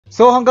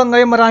So hanggang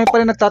ngayon marami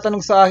pa rin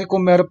nagtatanong sa akin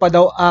kung meron pa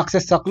daw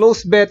access sa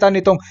closed beta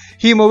nitong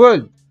Himo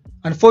World.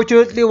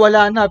 Unfortunately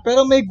wala na,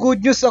 pero may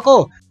good news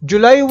ako.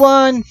 July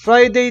 1,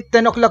 Friday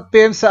 10 o'clock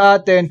PM sa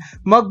atin,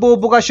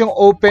 magbubukas yung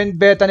open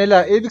beta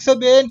nila. Ibig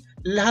sabihin,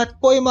 lahat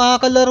po ay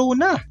makakalaro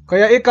na.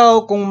 Kaya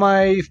ikaw kung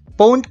may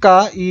phone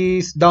ka,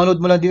 is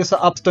download mo lang dito sa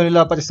App Store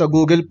nila pati sa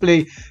Google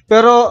Play.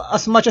 Pero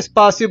as much as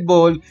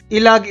possible,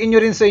 ilagin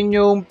nyo rin sa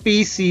inyong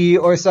PC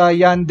or sa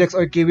Yandex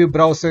or Kiwi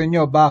browser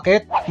nyo.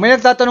 Bakit? May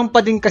nagtatanong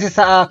pa din kasi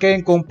sa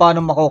akin kung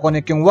paano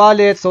makokonek yung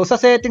wallet. So sa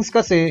settings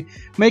kasi,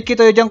 may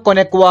kita nyo dyan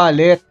connect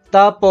wallet.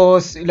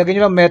 Tapos ilagay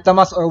nyo lang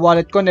MetaMask or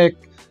Wallet Connect.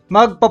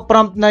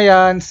 Magpa-prompt na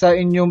yan sa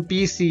inyong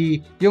PC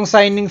yung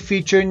signing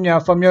feature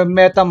niya from your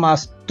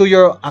MetaMask to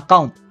your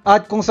account.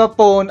 At kung sa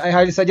phone, I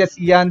highly suggest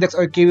Yandex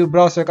or Kiwi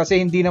browser kasi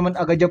hindi naman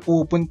agad yan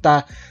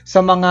pupunta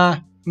sa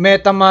mga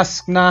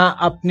MetaMask na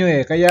app nyo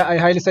eh. Kaya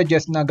I highly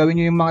suggest na gawin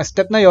nyo yung mga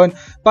step na yon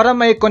para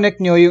may connect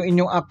nyo yung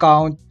inyong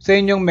account sa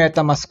inyong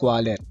MetaMask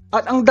wallet.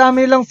 At ang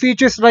dami nilang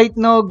features right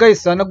now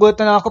guys. Nagulat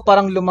na ako,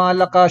 parang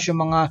lumalakas yung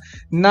mga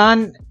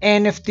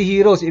non-NFT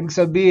heroes. Ibig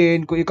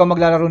sabihin, kung ikaw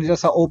maglalaro nito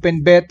sa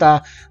open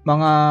beta,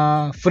 mga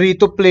free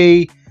to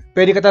play,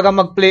 pwede ka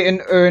talaga mag-play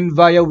and earn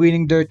via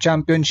winning their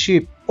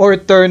championship or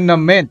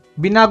tournament.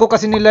 Binago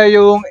kasi nila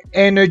yung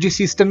energy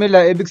system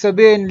nila. Ibig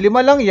sabihin, 5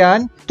 lang yan.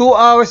 2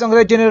 hours ang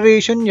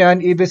regeneration yan,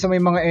 even sa may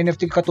mga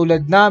NFT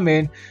katulad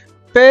namin.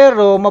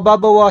 Pero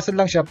mababawasan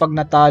lang siya pag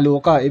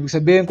natalo ka. Ibig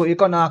sabihin, kung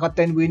ikaw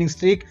nakaka-10 winning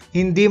streak,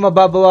 hindi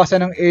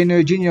mababawasan ang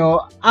energy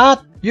nyo.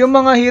 At yung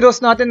mga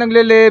heroes natin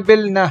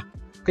nagle-level na.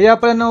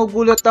 Kaya pala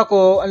nagugulat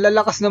ako, ang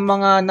lalakas ng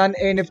mga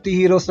non-NFT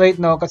heroes right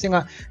now kasi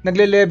nga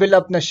nagle-level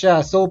up na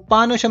siya. So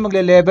paano siya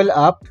magle-level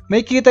up?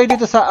 May kita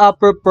dito sa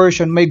upper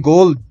portion, may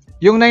gold.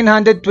 Yung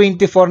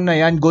 924 na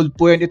yan, gold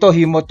po yan. Ito,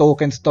 Himo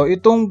tokens to.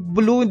 Itong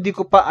blue, hindi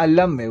ko pa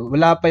alam eh.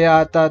 Wala pa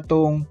yata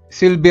itong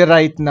silver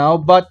right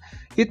now. But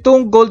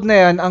itong gold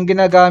na yan, ang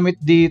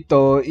ginagamit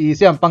dito is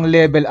yan, pang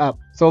level up.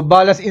 So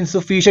balance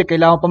insufficient,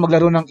 kailangan pa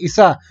maglaro ng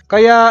isa.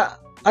 Kaya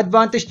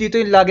advantage dito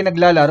yung lagi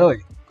naglalaro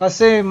eh.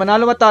 Kasi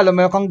manalo matalo,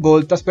 mayroon kang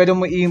gold, tapos pwede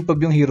mo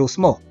i-improve yung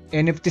heroes mo.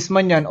 NFTs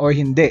man yan or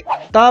hindi.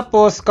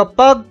 Tapos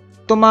kapag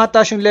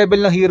tumataas yung level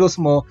ng heroes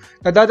mo,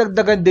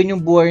 nadadagdagan din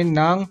yung buhay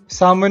ng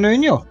summoner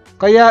nyo.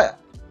 Kaya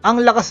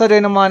ang lakas na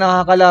rin ng mga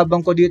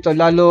nakakalaban ko dito,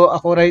 lalo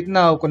ako right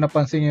now, kung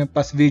napansin nyo yung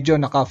past video,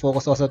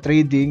 nakafocus ako sa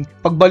trading.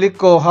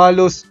 Pagbalik ko,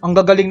 halos ang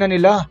gagaling na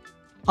nila.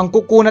 Ang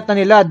kukunat na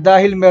nila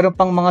dahil meron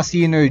pang mga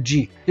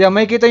synergy. Kaya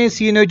may kita yung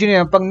synergy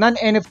na yan, pag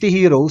non-NFT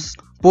heroes,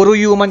 puro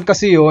human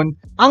kasi yun,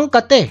 ang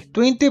kate,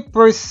 20%.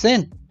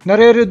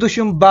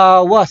 Nare-reduce yung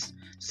bawas.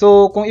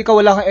 So, kung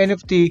ikaw wala kang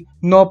NFT,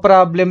 no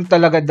problem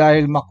talaga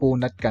dahil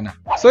makunat ka na.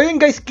 So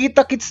yun guys,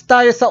 kita-kits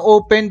tayo sa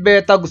open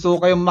beta. Gusto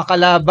ko kayong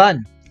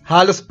makalaban.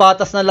 Halos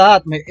patas na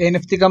lahat. May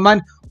NFT ka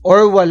man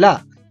or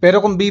wala. Pero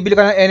kung bibili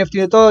ka ng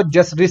NFT nito,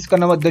 just risk ka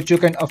naman that you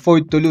can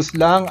afford to lose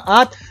lang.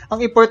 At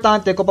ang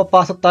importante, kung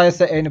papasok tayo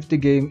sa NFT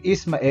game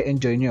is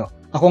ma-enjoy nyo.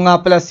 Ako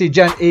nga pala si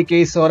Jan aka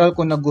Soral.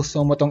 Kung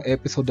nagustuhan mo tong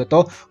episode na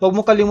to, huwag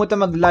mo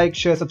kalimutan mag-like,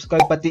 share,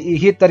 subscribe, pati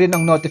i-hit na rin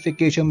ang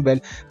notification bell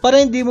para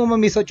hindi mo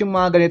ma-miss out yung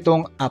mga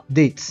ganitong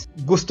updates.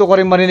 Gusto ko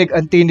rin marinig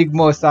ang tinig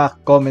mo sa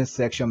comment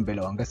section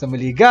below. Hanggang sa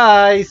muli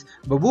guys!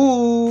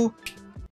 Babu!